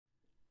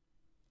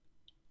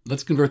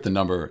Let's convert the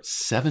number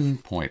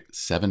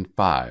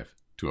 7.75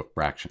 to a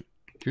fraction.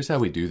 Here's how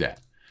we do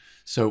that.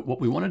 So what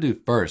we want to do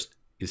first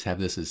is have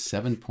this as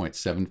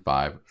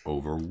 7.75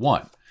 over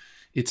 1.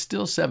 It's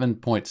still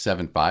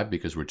 7.75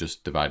 because we're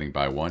just dividing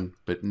by 1,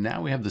 but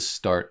now we have the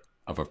start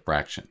of a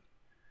fraction.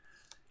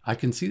 I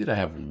can see that I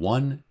have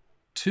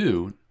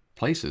 2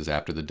 places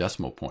after the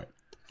decimal point.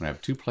 When I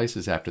have 2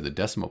 places after the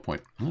decimal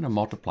point, I'm going to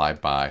multiply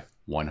by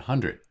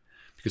 100,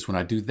 because when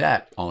I do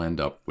that, I'll end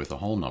up with a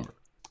whole number.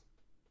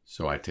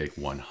 So I take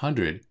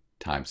 100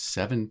 times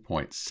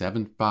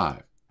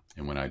 7.75,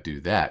 and when I do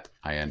that,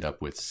 I end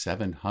up with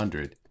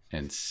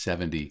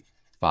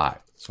 775.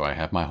 So I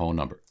have my whole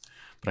number.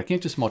 But I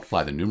can't just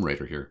multiply the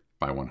numerator here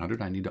by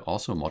 100. I need to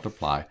also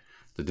multiply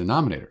the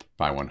denominator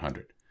by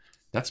 100.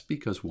 That's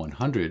because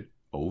 100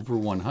 over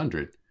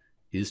 100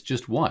 is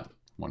just 1.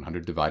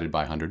 100 divided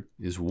by 100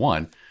 is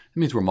 1. That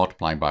means we're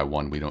multiplying by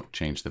 1. We don't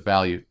change the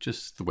value,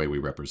 just the way we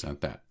represent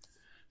that.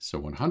 So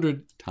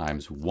 100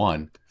 times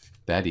 1,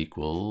 that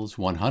equals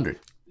 100.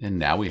 And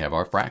now we have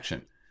our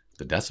fraction.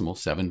 The decimal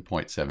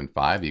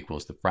 7.75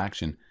 equals the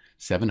fraction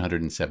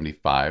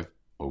 775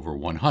 over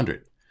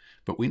 100.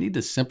 But we need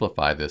to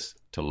simplify this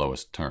to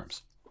lowest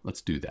terms.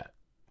 Let's do that.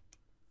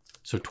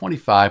 So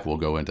 25 will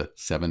go into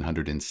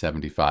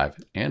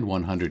 775 and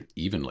 100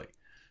 evenly.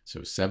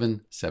 So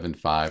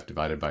 775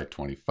 divided by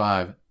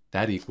 25,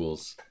 that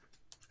equals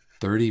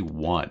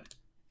 31.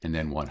 And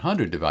then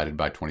 100 divided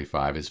by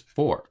 25 is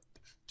 4.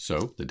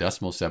 So the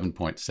decimal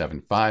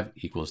 7.75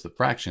 equals the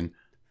fraction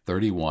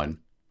 31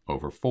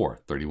 over 4,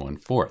 31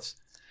 fourths.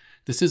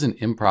 This is an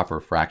improper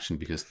fraction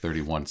because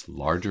 31 is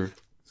larger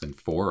than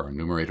 4. Our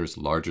numerator is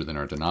larger than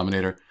our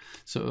denominator.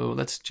 So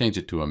let's change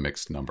it to a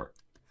mixed number.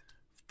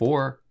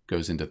 4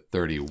 goes into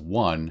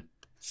 31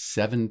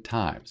 7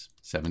 times.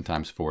 7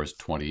 times 4 is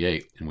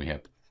 28, and we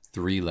have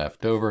 3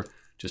 left over.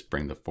 Just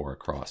bring the 4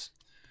 across.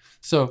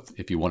 So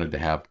if you wanted to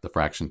have the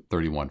fraction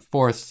 31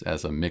 fourths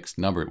as a mixed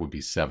number, it would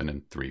be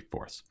 7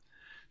 3/4.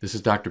 This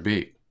is Dr.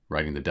 B,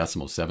 writing the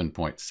decimal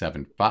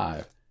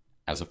 7.75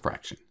 as a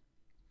fraction.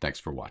 Thanks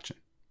for watching.